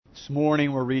This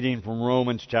morning we're reading from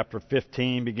Romans chapter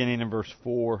 15, beginning in verse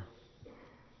 4.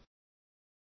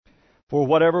 For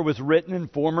whatever was written in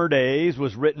former days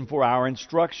was written for our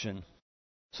instruction,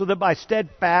 so that by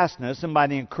steadfastness and by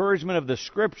the encouragement of the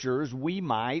Scriptures we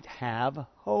might have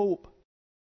hope.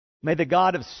 May the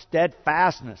God of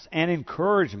steadfastness and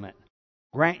encouragement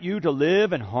grant you to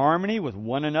live in harmony with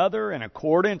one another in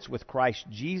accordance with Christ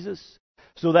Jesus,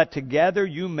 so that together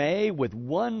you may with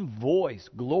one voice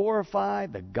glorify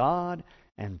the God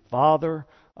and Father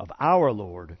of our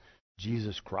Lord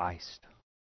Jesus Christ.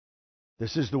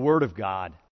 This is the Word of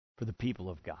God for the people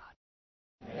of God.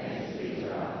 Thanks be to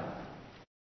God.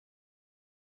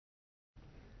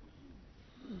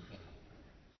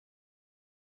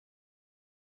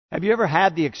 Have you ever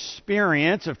had the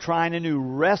experience of trying a new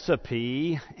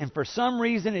recipe and for some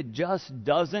reason it just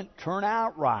doesn't turn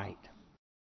out right?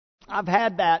 I've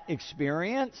had that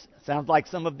experience. Sounds like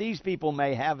some of these people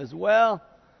may have as well.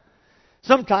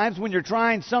 Sometimes when you're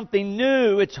trying something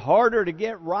new, it's harder to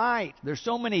get right. There's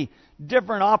so many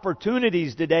different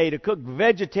opportunities today to cook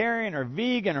vegetarian or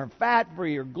vegan or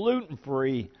fat-free or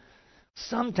gluten-free.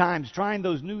 Sometimes trying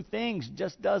those new things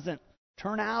just doesn't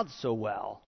turn out so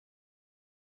well.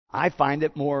 I find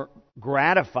it more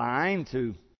gratifying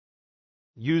to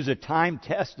use a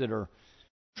time-tested or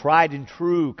tried and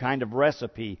true kind of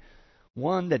recipe,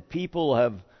 one that people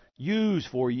have used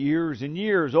for years and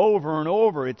years, over and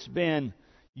over. It's been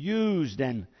used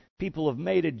and people have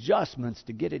made adjustments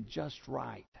to get it just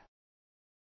right.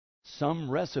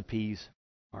 Some recipes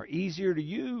are easier to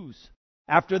use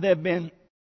after they've been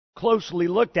closely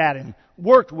looked at and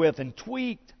worked with and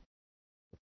tweaked.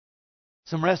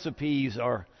 Some recipes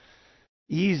are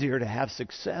easier to have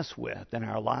success with in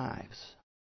our lives.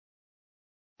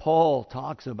 Paul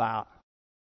talks about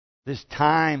this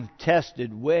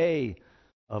time-tested way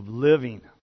of living.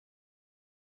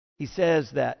 He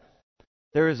says that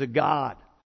there is a God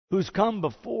who's come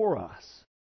before us.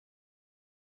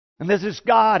 And this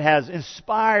God has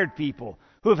inspired people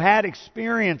who have had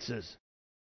experiences.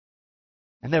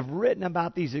 And they've written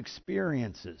about these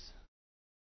experiences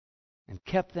and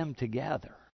kept them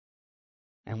together.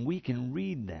 And we can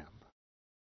read them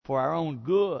for our own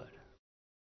good.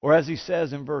 Or as he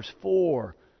says in verse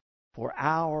 4, for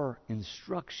our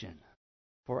instruction,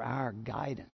 for our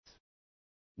guidance.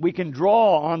 We can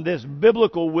draw on this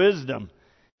biblical wisdom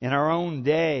in our own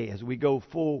day as we go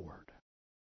forward.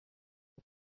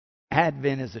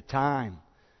 Advent is a time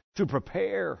to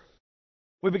prepare.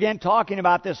 We began talking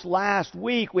about this last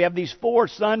week. We have these 4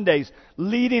 Sundays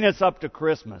leading us up to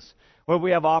Christmas, where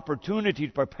we have opportunity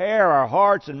to prepare our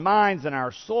hearts and minds and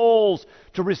our souls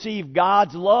to receive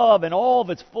God's love in all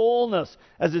of its fullness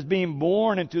as it's being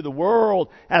born into the world,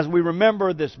 as we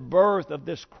remember this birth of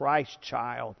this Christ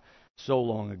child so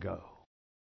long ago.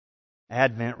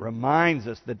 Advent reminds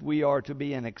us that we are to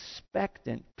be an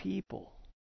expectant people.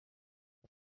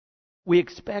 We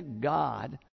expect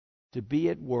God to be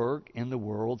at work in the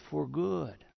world for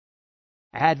good.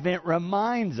 Advent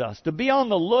reminds us to be on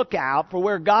the lookout for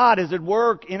where God is at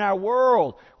work in our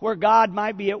world, where God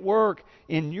might be at work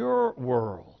in your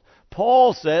world.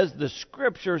 Paul says the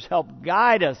Scriptures help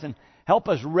guide us and help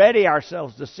us ready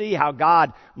ourselves to see how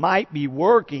God might be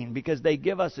working, because they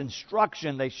give us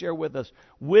instruction, they share with us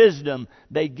wisdom,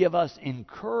 they give us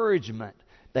encouragement,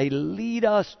 they lead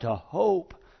us to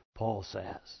hope, Paul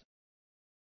says.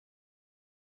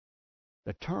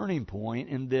 The turning point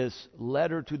in this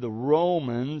letter to the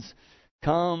Romans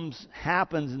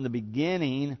happens in the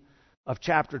beginning of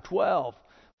chapter 12.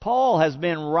 Paul has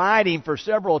been writing for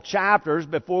several chapters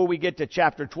before we get to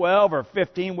chapter 12 or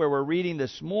 15 where we're reading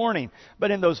this morning.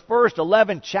 But in those first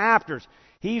 11 chapters,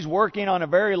 he's working on a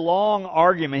very long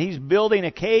argument. He's building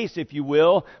a case, if you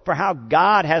will, for how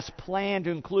God has planned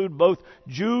to include both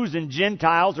Jews and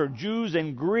Gentiles, or Jews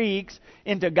and Greeks,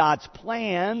 into God's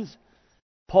plans.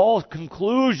 Paul's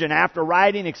conclusion, after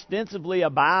writing extensively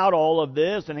about all of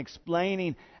this and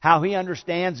explaining how he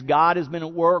understands God has been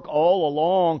at work all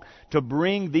along to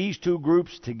bring these two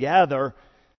groups together,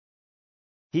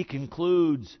 he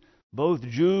concludes both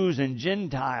Jews and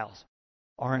Gentiles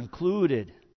are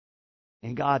included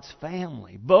in God's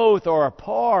family. Both are a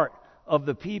part of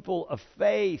the people of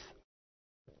faith.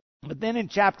 But then in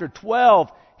chapter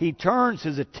 12, he turns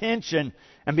his attention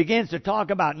and begins to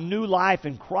talk about new life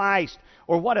in Christ,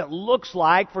 or what it looks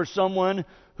like for someone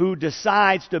who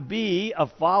decides to be a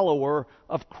follower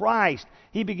of Christ.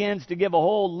 He begins to give a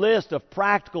whole list of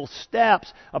practical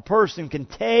steps a person can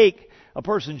take, a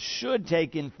person should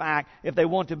take, in fact, if they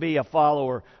want to be a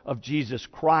follower of Jesus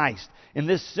Christ. In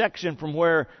this section from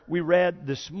where we read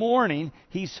this morning,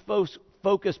 he's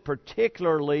focused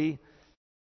particularly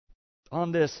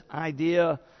on this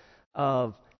idea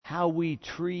of how we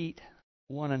treat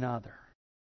one another.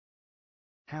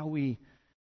 How we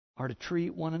are to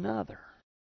treat one another.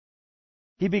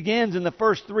 He begins in the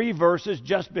first 3 verses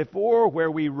just before where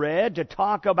we read to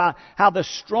talk about how the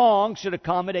strong should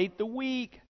accommodate the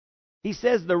weak. He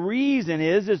says the reason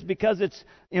is because it's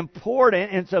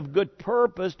important and it's of good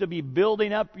purpose to be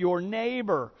building up your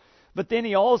neighbor. But then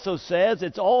he also says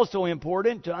it's also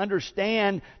important to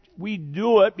understand we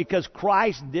do it because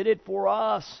Christ did it for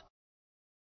us.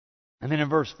 And then in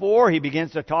verse 4, he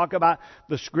begins to talk about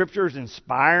the Scriptures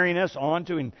inspiring us on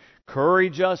to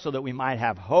encourage us so that we might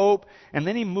have hope. And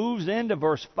then he moves into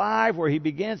verse 5 where he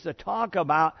begins to talk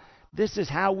about this is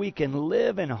how we can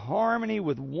live in harmony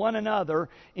with one another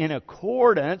in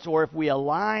accordance, or if we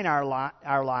align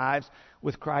our lives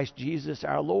with Christ Jesus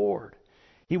our Lord.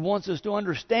 He wants us to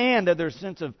understand that there's a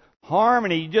sense of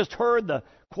harmony. You just heard the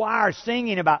choir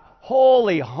singing about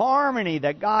holy harmony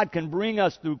that God can bring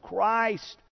us through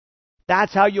Christ.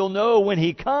 That's how you'll know when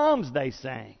He comes, they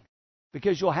sang.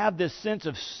 Because you'll have this sense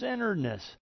of centeredness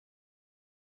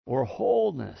or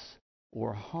wholeness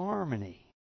or harmony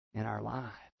in our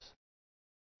lives.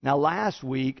 Now, last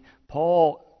week,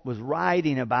 Paul was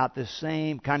writing about the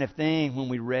same kind of thing when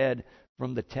we read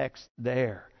from the text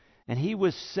there. And he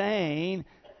was saying,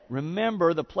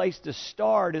 remember, the place to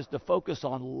start is to focus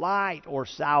on light or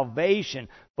salvation,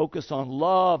 focus on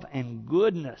love and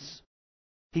goodness.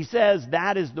 He says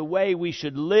that is the way we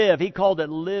should live. He called it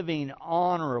living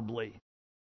honorably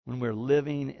when we're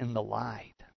living in the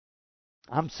light.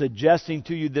 I'm suggesting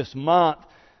to you this month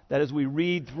that as we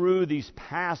read through these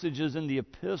passages in the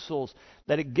epistles,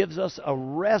 that it gives us a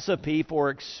recipe for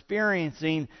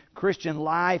experiencing Christian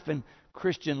life and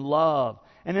Christian love.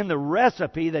 And in the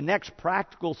recipe, the next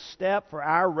practical step for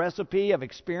our recipe of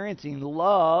experiencing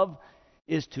love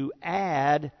is to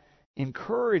add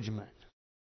encouragement.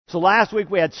 So last week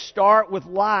we had start with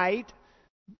light.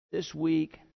 This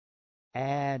week,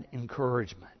 add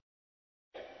encouragement.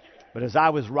 But as I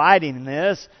was writing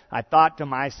this, I thought to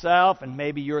myself, and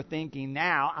maybe you're thinking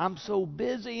now, I'm so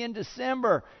busy in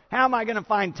December. How am I going to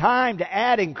find time to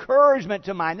add encouragement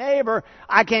to my neighbor?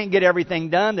 I can't get everything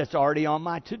done that's already on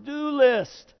my to-do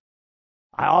list.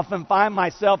 I often find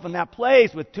myself in that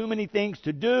place with too many things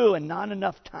to do and not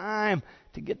enough time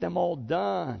to get them all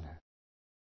done.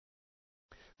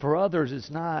 For others,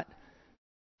 it's not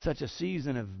such a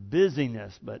season of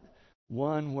busyness, but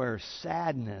one where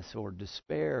sadness or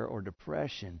despair or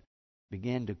depression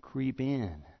begin to creep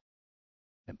in.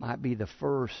 It might be the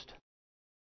first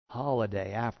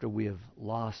holiday after we have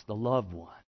lost the loved one.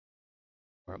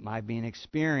 Or it might be an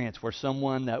experience where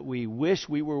someone that we wish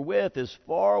we were with is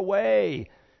far away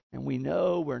and we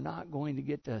know we're not going to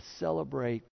get to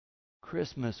celebrate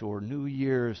Christmas or New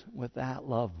Year's with that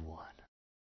loved one.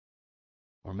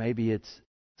 Or maybe it's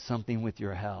something with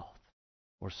your health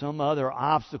or some other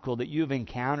obstacle that you've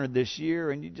encountered this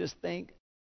year and you just think,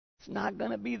 it's not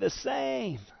going to be the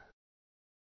same.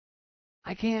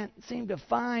 I can't seem to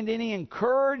find any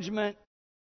encouragement,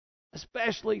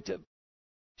 especially to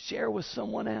share with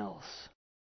someone else.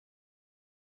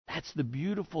 That's the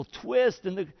beautiful twist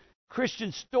in the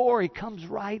Christian story comes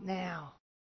right now.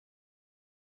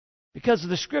 Because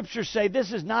the Scriptures say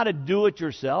this is not a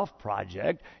do-it-yourself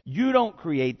project. You don't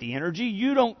create the energy.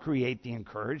 You don't create the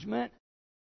encouragement.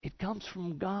 It comes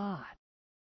from God.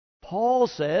 Paul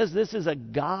says this is a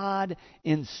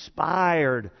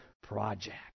God-inspired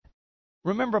project.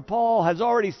 Remember, Paul has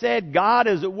already said God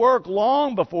is at work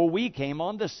long before we came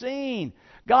on the scene.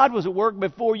 God was at work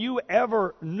before you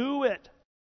ever knew it.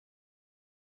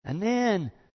 And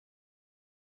then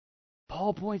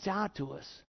Paul points out to us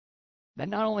that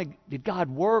not only did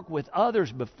God work with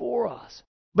others before us,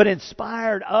 but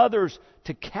inspired others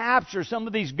to capture some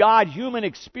of these God-human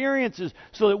experiences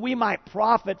so that we might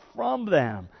profit from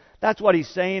them. That's what he's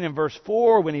saying in verse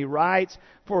 4 when he writes,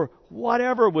 "For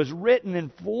whatever was written in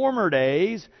former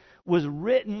days was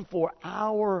written for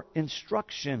our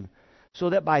instruction,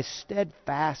 so that by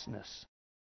steadfastness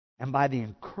and by the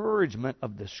encouragement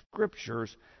of the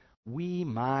Scriptures we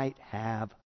might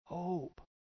have hope."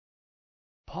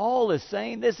 Paul is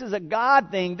saying this is a God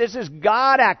thing. This is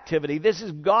God activity. This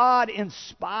is God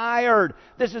inspired.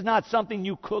 This is not something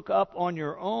you cook up on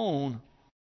your own.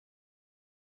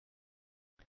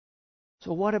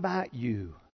 So what about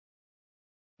you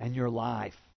and your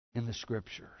life in the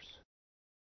Scriptures?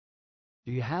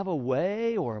 Do you have a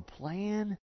way or a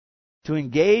plan to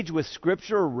engage with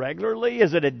Scripture regularly?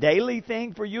 Is it a daily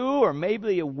thing for you or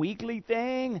maybe a weekly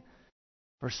thing?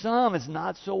 For some, it's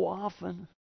not so often.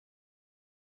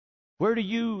 Where do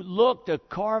you look to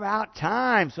carve out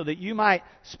time so that you might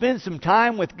spend some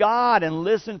time with God and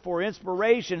listen for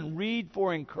inspiration, read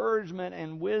for encouragement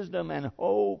and wisdom and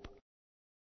hope?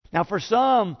 Now, for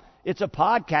some, it's a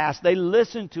podcast. They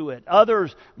listen to it.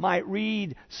 Others might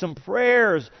read some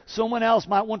prayers. Someone else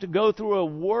might want to go through a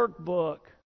workbook.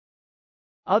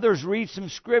 Others read some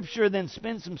scripture, then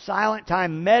spend some silent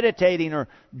time meditating or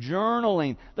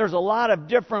journaling. There's a lot of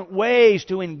different ways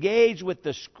to engage with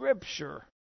the Scripture.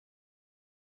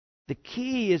 The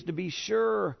key is to be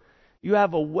sure you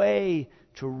have a way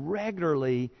to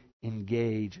regularly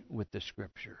engage with the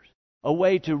Scriptures, a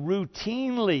way to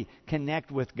routinely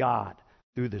connect with God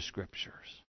through the Scriptures.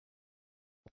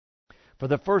 For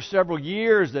the first several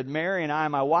years that Mary and I,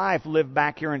 my wife, lived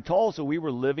back here in Tulsa, we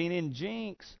were living in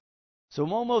Jenks. So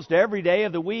almost every day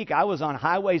of the week, I was on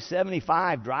Highway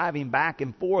 75 driving back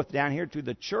and forth down here to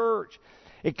the church.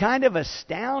 It kind of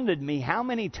astounded me how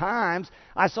many times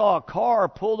I saw a car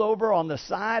pulled over on the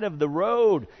side of the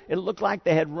road. It looked like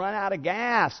they had run out of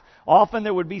gas. Often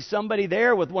there would be somebody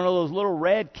there with one of those little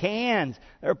red cans.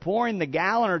 They're pouring the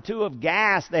gallon or two of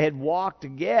gas they had walked to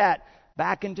get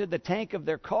back into the tank of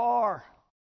their car.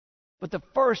 But the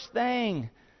first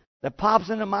thing that pops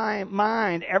into my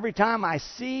mind every time I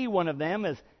see one of them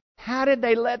is, how did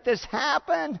they let this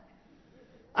happen?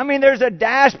 I mean, there's a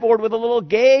dashboard with a little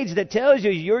gauge that tells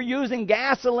you you're using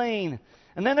gasoline.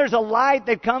 And then there's a light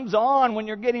that comes on when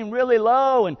you're getting really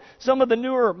low. And some of the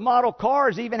newer model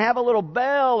cars even have a little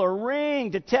bell or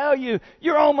ring to tell you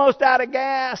you're almost out of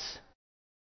gas.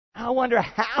 I wonder,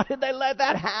 how did they let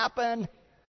that happen?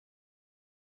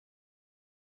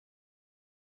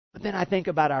 But then I think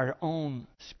about our own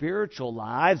spiritual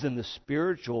lives and the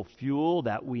spiritual fuel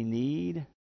that we need.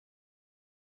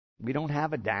 We don't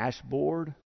have a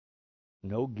dashboard,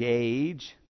 no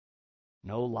gauge,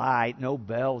 no light, no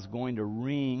bell's going to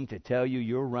ring to tell you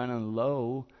you're running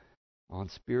low on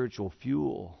spiritual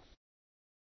fuel.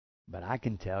 But I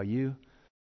can tell you,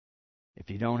 if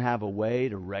you don't have a way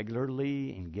to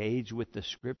regularly engage with the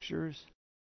Scriptures,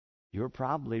 you're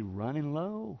probably running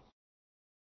low.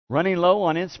 Running low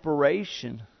on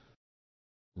inspiration.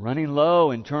 Running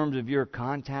low in terms of your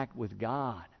contact with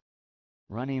God.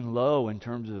 Running low in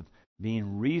terms of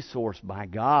being resourced by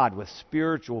God with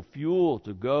spiritual fuel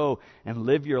to go and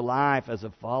live your life as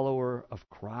a follower of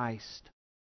Christ.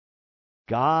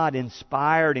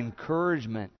 God-inspired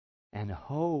encouragement and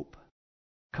hope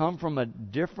come from a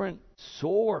different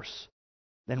source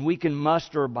than we can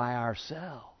muster by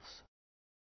ourselves.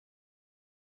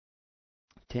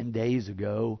 10 days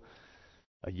ago,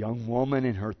 a young woman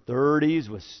in her 30s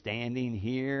was standing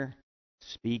here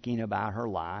speaking about her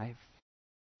life.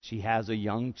 She has a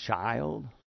young child.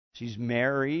 She's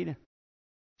married.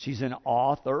 She's an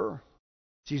author.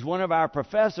 She's one of our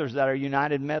professors at our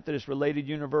United Methodist Related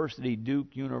University,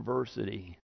 Duke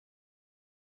University.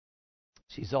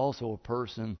 She's also a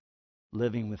person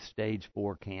living with stage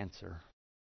 4 cancer.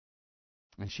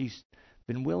 And she's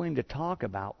been willing to talk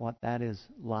about what that is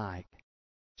like.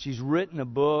 She's written a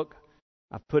book.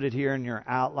 I've put it here in your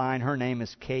outline. Her name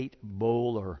is Kate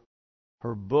Bowler.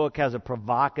 Her book has a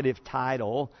provocative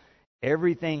title,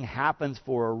 Everything Happens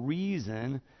for a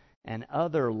Reason and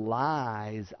Other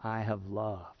Lies I Have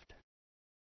Loved.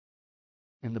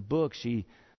 In the book, she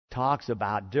talks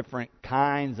about different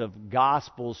kinds of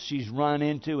gospels she's run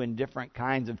into in different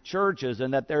kinds of churches,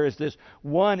 and that there is this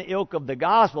one ilk of the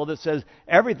gospel that says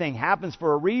everything happens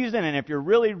for a reason, and if you're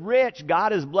really rich,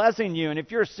 God is blessing you, and if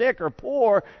you're sick or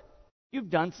poor, you've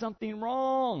done something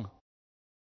wrong.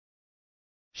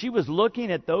 She was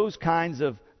looking at those kinds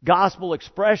of gospel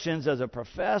expressions as a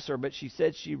professor, but she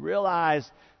said she realized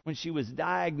when she was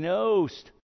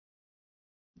diagnosed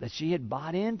that she had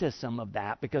bought into some of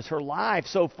that because her life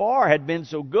so far had been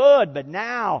so good, but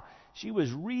now she was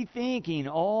rethinking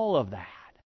all of that.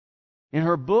 In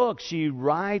her book, she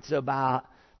writes about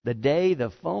the day the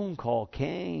phone call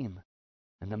came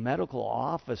and the medical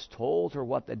office told her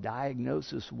what the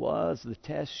diagnosis was. The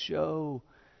tests show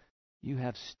you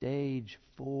have stage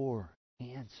 4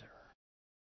 cancer.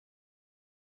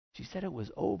 She said it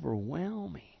was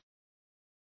overwhelming.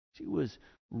 She was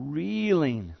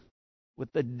reeling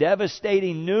with the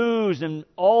devastating news and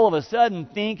all of a sudden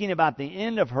thinking about the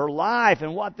end of her life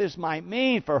and what this might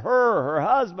mean for her, her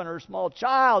husband, her small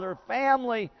child, her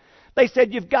family. They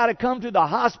said, you've got to come to the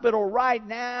hospital right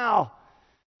now.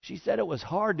 She said it was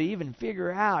hard to even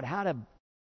figure out how to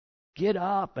get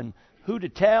up and who to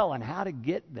tell and how to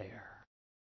get there.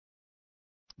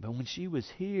 But when she was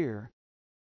here,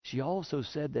 she also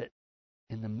said that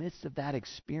in the midst of that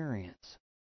experience,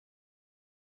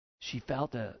 she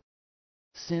felt a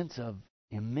sense of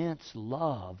immense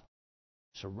love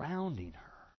surrounding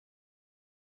her.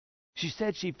 She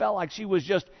said she felt like she was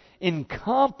just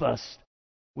encompassed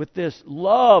with this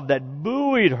love that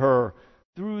buoyed her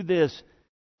through this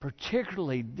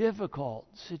particularly difficult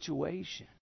situation.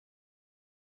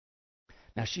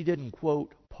 Now, she didn't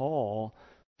quote Paul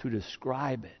to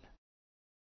describe it.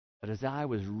 But as I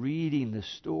was reading the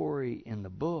story in the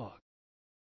book,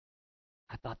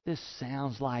 I thought this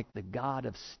sounds like the God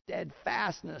of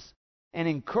steadfastness and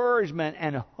encouragement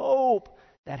and hope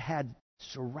that had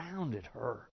surrounded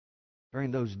her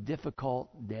during those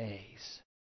difficult days.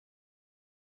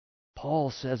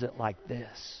 Paul says it like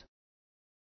this: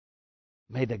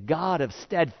 May the God of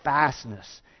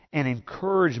steadfastness and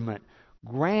encouragement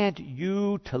grant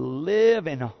you to live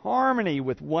in harmony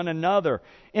with one another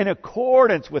in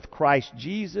accordance with Christ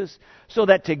Jesus, so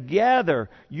that together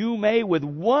you may with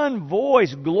one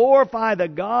voice glorify the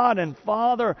God and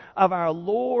Father of our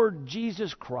Lord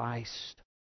Jesus Christ.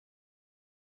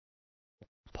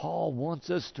 Paul wants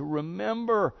us to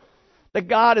remember that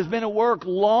God has been at work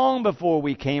long before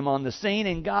we came on the scene,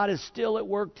 and God is still at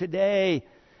work today,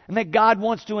 and that God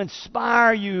wants to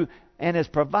inspire you and has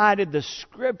provided the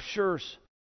Scriptures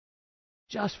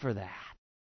just for that.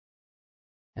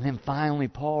 And then finally,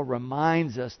 Paul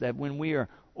reminds us that when we are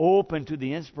open to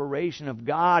the inspiration of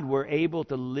God, we're able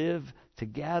to live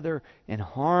together in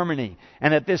harmony.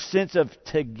 And that this sense of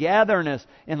togetherness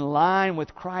in line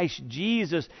with Christ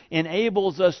Jesus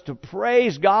enables us to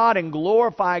praise God and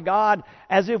glorify God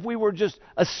as if we were just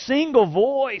a single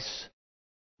voice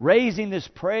raising this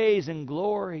praise and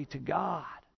glory to God.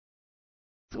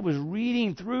 As I was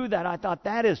reading through that, I thought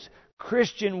that is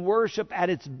Christian worship at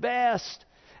its best.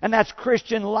 And that's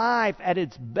Christian life at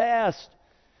its best.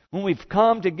 When we've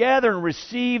come together and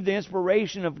received the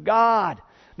inspiration of God,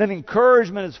 then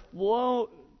encouragement is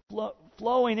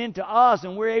flowing into us,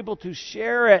 and we're able to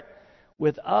share it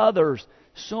with others,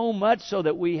 so much so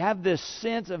that we have this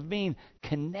sense of being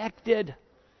connected,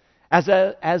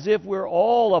 as if we're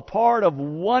all a part of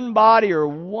one body or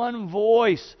one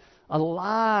voice,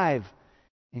 alive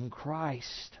in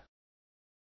Christ.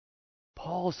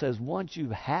 Paul says once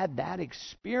you've had that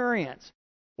experience,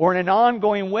 or in an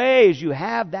ongoing way as you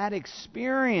have that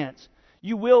experience,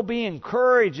 you will be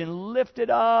encouraged and lifted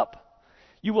up.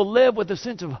 You will live with a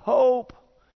sense of hope,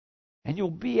 and you'll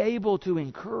be able to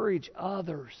encourage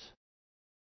others.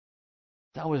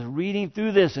 As I was reading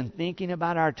through this and thinking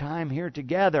about our time here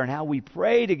together and how we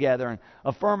pray together and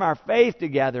affirm our faith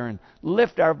together and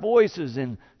lift our voices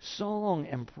in song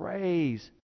and praise,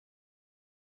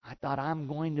 I thought, I'm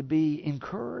going to be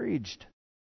encouraged.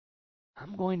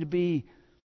 I'm going to be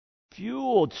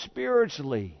fueled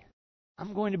spiritually.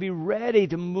 I'm going to be ready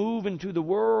to move into the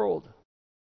world.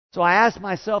 So I asked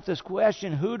myself this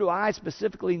question: who do I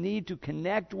specifically need to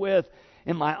connect with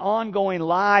in my ongoing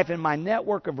life, in my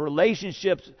network of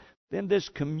relationships, in this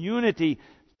community,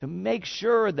 to make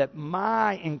sure that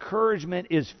my encouragement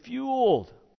is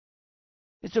fueled?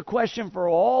 It's a question for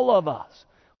all of us.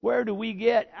 Where do we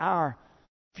get our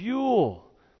fuel?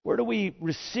 Where do we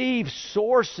receive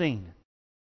sourcing,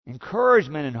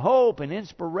 encouragement and hope and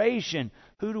inspiration?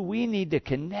 Who do we need to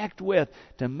connect with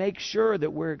to make sure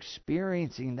that we're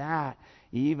experiencing that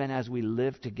even as we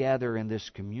live together in this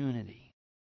community?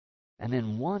 And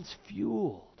then once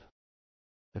fueled,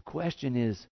 the question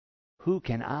is, who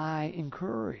can I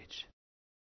encourage?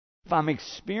 If I'm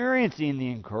experiencing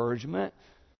the encouragement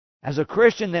as a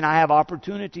Christian, then I have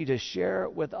opportunity to share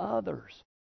it with others.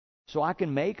 So I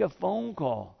can make a phone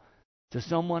call to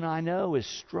someone I know is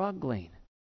struggling.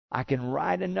 I can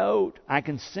write a note. I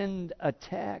can send a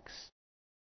text.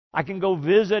 I can go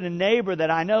visit a neighbor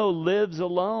that I know lives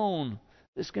alone.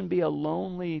 This can be a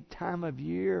lonely time of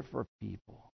year for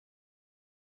people.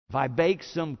 If I bake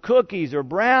some cookies or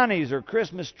brownies or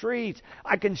Christmas treats,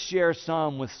 I can share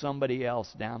some with somebody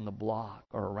else down the block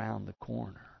or around the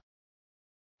corner.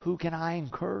 Who can I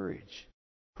encourage?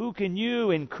 Who can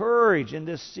you encourage in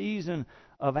this season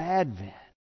of Advent?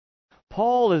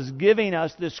 Paul is giving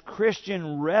us this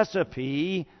Christian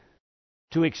recipe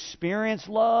to experience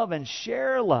love and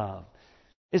share love.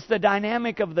 It's the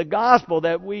dynamic of the gospel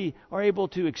that we are able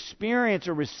to experience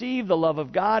or receive the love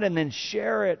of God and then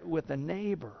share it with a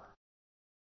neighbor.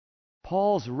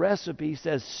 Paul's recipe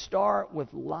says start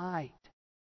with light,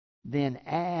 then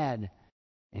add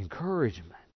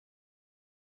encouragement.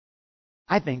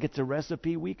 I think it's a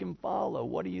recipe we can follow.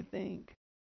 What do you think?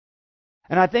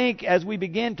 And I think as we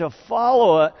begin to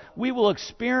follow it, we will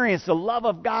experience the love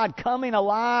of God coming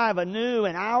alive anew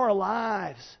in our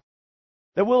lives.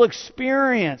 That we'll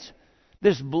experience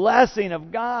this blessing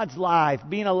of God's life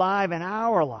being alive in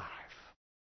our life.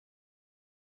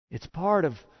 It's part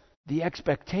of the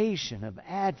expectation of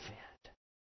Advent.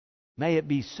 May it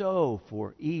be so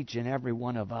for each and every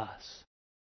one of us.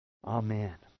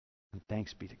 Amen. And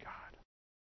thanks be to God.